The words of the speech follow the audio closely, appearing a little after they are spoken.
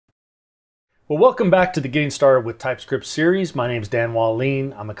Well, welcome back to the Getting Started with TypeScript series. My name is Dan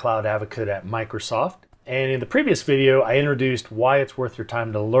Wallin. I'm a cloud advocate at Microsoft. And in the previous video, I introduced why it's worth your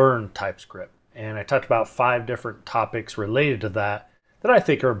time to learn TypeScript. And I talked about 5 different topics related to that I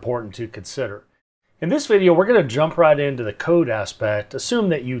think are important to consider. In this video, we're going to jump right into the code aspect, assume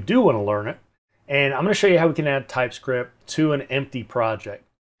that you do want to learn it. And I'm going to show you how we can add TypeScript to an empty project.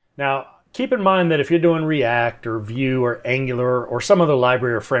 Now, keep in mind that if you're doing React or Vue or Angular or some other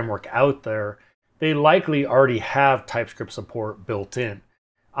library or framework out there, they likely already have TypeScript support built in.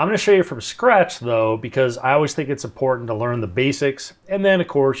 I'm going to show you from scratch though, because I always think it's important to learn the basics. And then of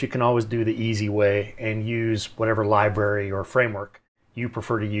course, you can always do the easy way and use whatever library or framework you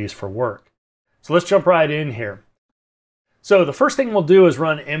prefer to use for work. So let's jump right in here. So the first thing we'll do is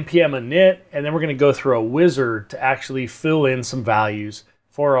run npm init, and then we're going to go through a wizard to actually fill in some values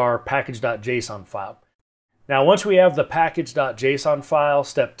for our package.json file. Now, once we have the package.json file,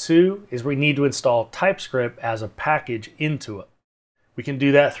 step 2 is we need to install TypeScript as a package into it. We can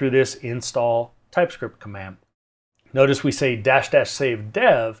do that through this install TypeScript command. Notice we say --save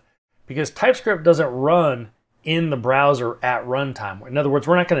dev because TypeScript doesn't run in the browser at runtime. In other words,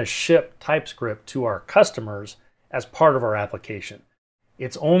 we're not going to ship TypeScript to our customers as part of our application.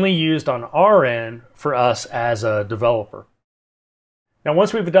 It's only used on our end for us as a developer. Now,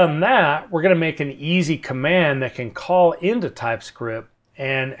 once we've done that, we're going to make an easy command that can call into TypeScript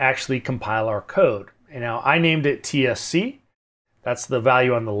and actually compile our code. And now I named it TSC. That's the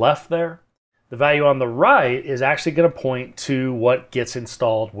value on the left there. The value on the right is actually going to point to what gets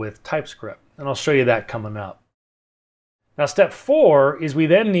installed with TypeScript. And I'll show you that coming up. Now, step 4 is we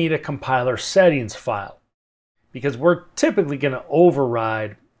then need a compiler settings file, because we're typically going to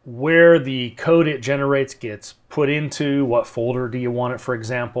override where the code it generates gets put into, what folder do you want it, for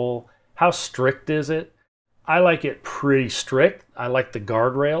example, how strict is it? I like it pretty strict. I like the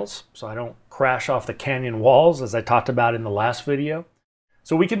guardrails so I don't crash off the canyon walls, as I talked about in the last video.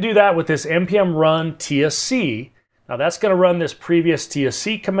 So we can do that with this npm run tsc. Now that's going to run this previous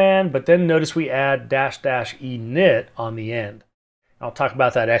tsc command, but then notice we add --init on the end. I'll talk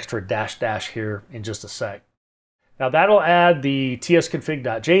about that extra -- here in just a sec. Now that'll add the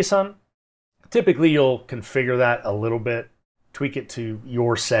tsconfig.json. Typically you'll configure that a little bit, tweak it to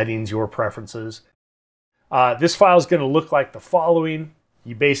your settings, your preferences. This file is going to look like the following.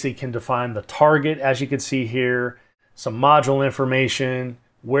 You basically can define the target, as you can see here, some module information,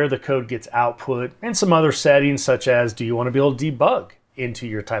 where the code gets output, and some other settings such as, do you want to be able to debug into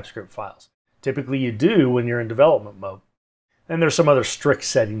your TypeScript files? Typically you do when you're in development mode. And there's some other strict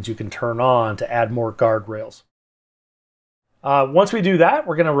settings you can turn on to add more guardrails. Once we do that,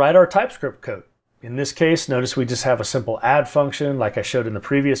 we're going to write our TypeScript code. In this case, notice we just have a simple add function like I showed in the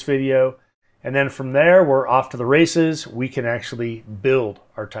previous video. And then from there, we're off to the races. We can actually build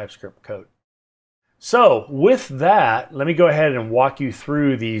our TypeScript code. So with that, let me go ahead and walk you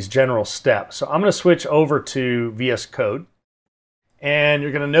through these general steps. So I'm going to switch over to VS Code. And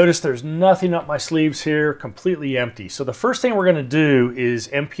you're going to notice there's nothing up my sleeves here, completely empty. So the first thing we're going to do is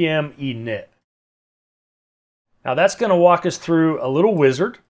npm init. Now that's going to walk us through a little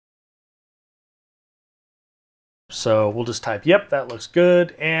wizard. So we'll just type, yep, that looks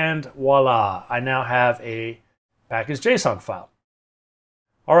good. And voila, I now have a package.json file.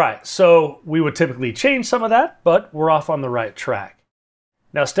 All right, so we would typically change some of that, but we're off on the right track.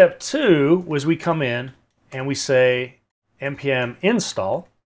 Now step 2 was we come in and we say npm install.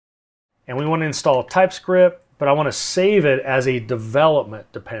 And we want to install TypeScript, but I want to save it as a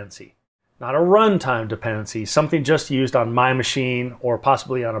development dependency. Not a runtime dependency, something just used on my machine or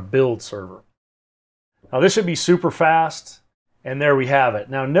possibly on a build server. Now this should be super fast, and there we have it.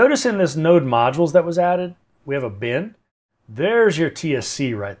 Now notice in this node modules that was added, we have a bin. There's your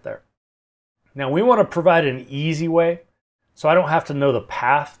TSC right there. Now we want to provide an easy way, so I don't have to know the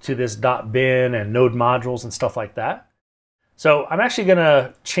path to this .bin and node modules and stuff like that. So I'm actually going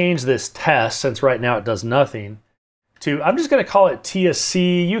to change this test, since right now it does nothing, I'm just going to call it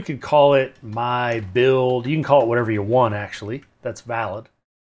TSC. You could call it my build. You can call it whatever you want, actually. That's valid.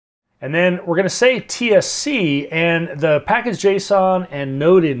 And then we're going to say TSC, and the package.json and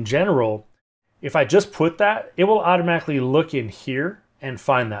node in general, if I just put that, it will automatically look in here and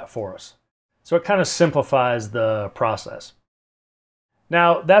find that for us. So it kind of simplifies the process.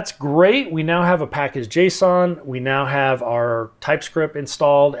 Now that's great. We now have a package.json. We now have our TypeScript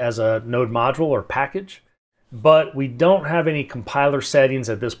installed as a node module or package. But we don't have any compiler settings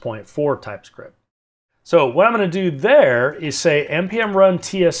at this point for TypeScript. So what I'm going to do there is say npm run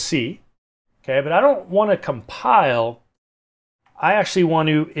tsc, okay, but I don't want to compile. I actually want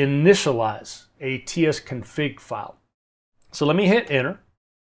to initialize a tsconfig file. So let me hit enter.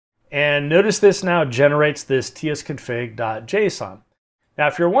 And notice this now generates this tsconfig.json. Now,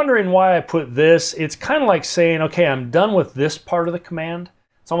 if you're wondering why I put this, it's kind of like saying, okay, I'm done with this part of the command.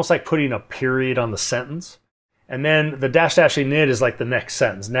 It's almost like putting a period on the sentence. And then the dash init is like the next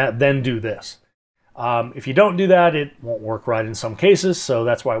sentence. Now, then do this. If you don't do that, it won't work right in some cases. So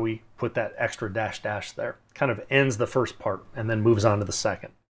that's why we put that extra dash there. Kind of ends the first part and then moves on to the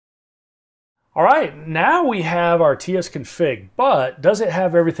second. All right, now we have our tsconfig, but does it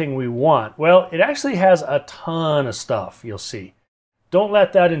have everything we want? Well, it actually has a ton of stuff, you'll see. Don't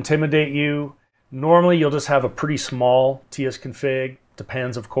let that intimidate you. Normally, you'll just have a pretty small tsconfig.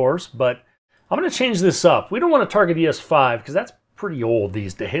 Depends, of course, but I'm going to change this up. We don't want to target ES5 because that's pretty old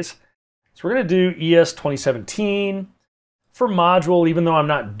these days. So we're going to do ES 2017 for module, even though I'm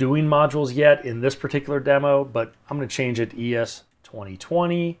not doing modules yet in this particular demo, but I'm going to change it to ES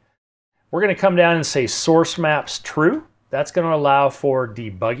 2020. We're going to come down and say source maps true. That's going to allow for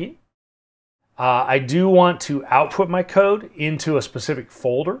debugging. I do want to output my code into a specific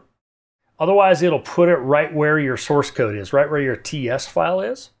folder. Otherwise, it'll put it right where your source code is, right where your TS file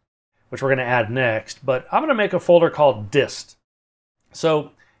is, which we're going to add next. But I'm going to make a folder called dist.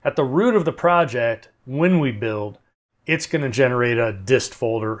 So at the root of the project, when we build, it's going to generate a dist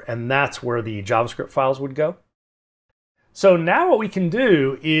folder, and that's where the JavaScript files would go. So now what we can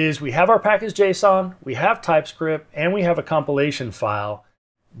do is we have our package.json, we have TypeScript, and we have a compilation file.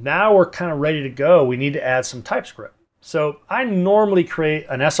 Now we're kind of ready to go. We need to add some TypeScript. So I normally create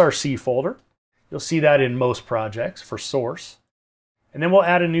an SRC folder. You'll see that in most projects for source. And then we'll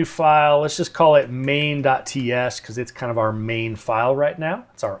add a new file. Let's just call it main.ts because it's kind of our main file right now.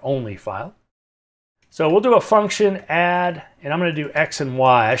 It's our only file. So we'll do a function add, and I'm going to do x and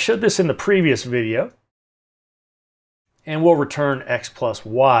y. I showed this in the previous video. And we'll return x plus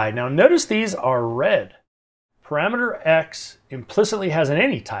y. Now notice these are red. Parameter x implicitly has an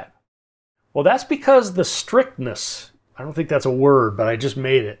any type. Well, that's because the strictness, I don't think that's a word, but I just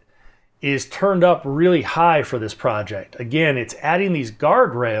made it, is turned up really high for this project. Again, it's adding these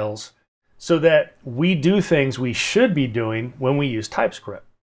guardrails so that we do things we should be doing when we use TypeScript.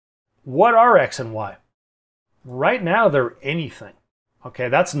 What are x and y? Right now, they're anything. Okay,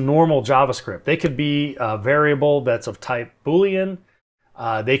 that's normal JavaScript. They could be a variable that's of type Boolean.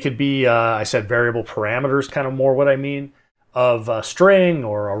 They could be, I said variable parameters, kind of more what I mean, of a string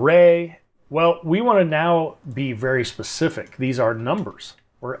or array. Well, we want to now be very specific. These are numbers.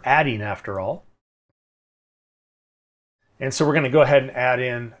 We're adding after all. And so we're going to go ahead and add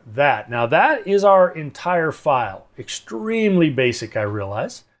in that. Now that is our entire file. Extremely basic, I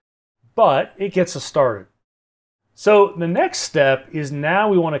realize, but it gets us started. So the next step is now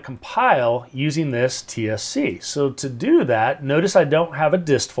we want to compile using this TSC. So to do that, notice I don't have a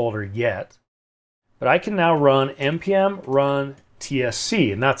dist folder yet, but I can now run npm run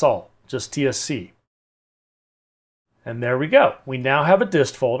TSC, and that's all, just TSC. And there we go. We now have a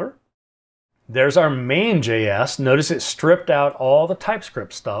dist folder. There's our main.js. Notice it stripped out all the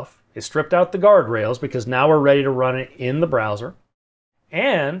TypeScript stuff. It stripped out the guardrails because now we're ready to run it in the browser.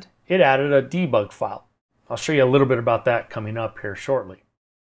 And it added a debug file. I'll show you a little bit about that coming up here shortly.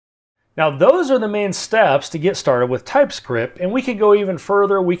 Now those are the main steps to get started with TypeScript, and we could go even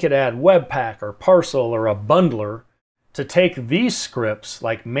further. We could add WebPack or Parcel or a bundler to take these scripts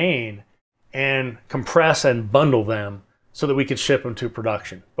like main and compress and bundle them so that we could ship them to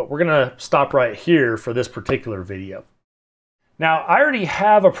production. But we're going to stop right here for this particular video. Now I already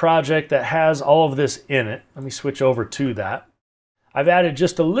have a project that has all of this in it. Let me switch over to that. I've added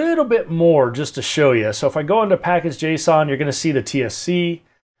just a little bit more just to show you. So if I go into package.json, you're going to see the TSC.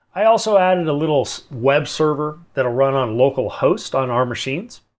 I also added a little web server that'll run on local host on our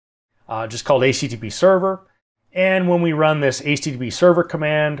machines, just called HTTP server. And when we run this HTTP server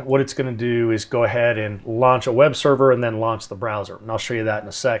command, what it's going to do is go ahead and launch a web server and then launch the browser. And I'll show you that in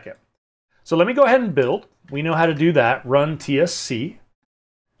a second. So let me go ahead and build. We know how to do that. Run TSC.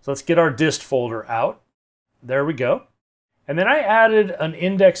 So let's get our dist folder out. There we go. And then I added an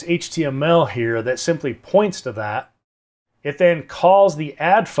index.html here that simply points to that. It then calls the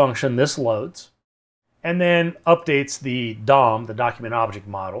add function, this loads, and then updates the DOM, the document object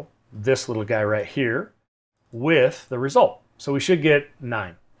model, this little guy right here, with the result. So we should get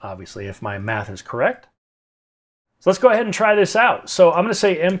 9, obviously, if my math is correct. So let's go ahead and try this out. So I'm going to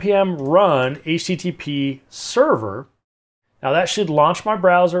say npm run http server. Now that should launch my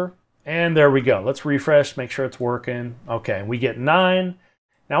browser. And there we go. Let's refresh, make sure it's working. Okay, we get 9.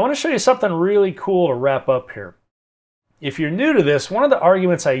 Now I want to show you something really cool to wrap up here. If you're new to this, one of the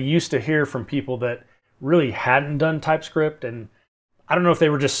arguments I used to hear from people that really hadn't done TypeScript, and I don't know if they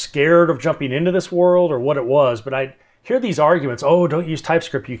were just scared of jumping into this world or what it was, but I'd hear these arguments, oh, don't use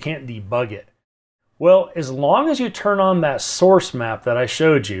TypeScript, you can't debug it. Well, as long as you turn on that source map that I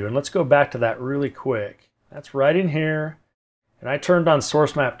showed you, and let's go back to that really quick. That's right in here. And I turned on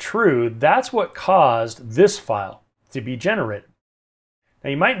source map true. That's what caused this file to be generated.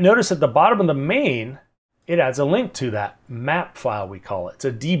 Now you might notice at the bottom of the main, it adds a link to that map file, we call it. It's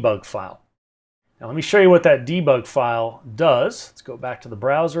a debug file. Now let me show you what that debug file does. Let's go back to the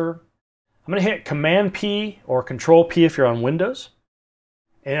browser. I'm going to hit Command P or Control P if you're on Windows.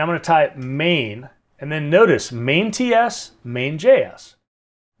 And I'm going to type main. And then notice main.ts, main.js.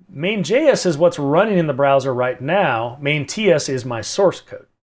 Main.js is what's running in the browser right now. Main.ts is my source code.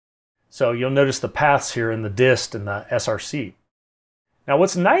 So you'll notice the paths here in the dist and the src. Now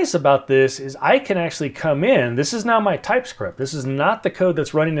what's nice about this is I can actually come in. This is now my TypeScript. This is not the code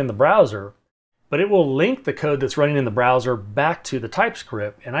that's running in the browser, but it will link the code that's running in the browser back to the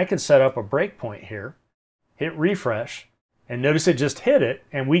TypeScript. And I can set up a breakpoint here, hit refresh, and notice it just hit it,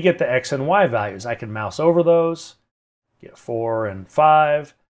 and we get the X and Y values. I can mouse over those, get 4 and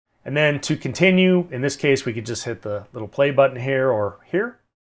 5. And then to continue, in this case, we could just hit the little play button here or here.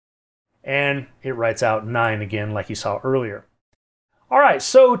 And it writes out 9 again, like you saw earlier. All right,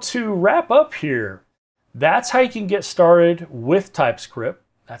 so to wrap up here, that's how you can get started with TypeScript.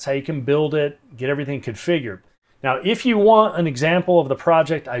 That's how you can build it, get everything configured. Now, if you want an example of the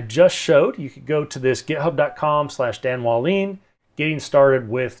project I just showed, you could go to this github.com/danwallin, getting started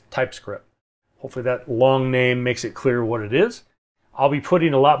with TypeScript. Hopefully that long name makes it clear what it is. I'll be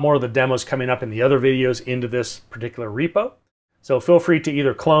putting a lot more of the demos coming up in the other videos into this particular repo. So feel free to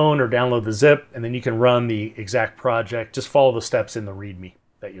either clone or download the zip, and then you can run the exact project. Just follow the steps in the README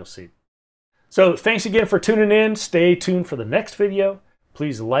that you'll see. So thanks again for tuning in. Stay tuned for the next video.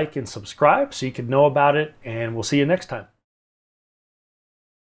 Please like and subscribe so you can know about it, and we'll see you next time.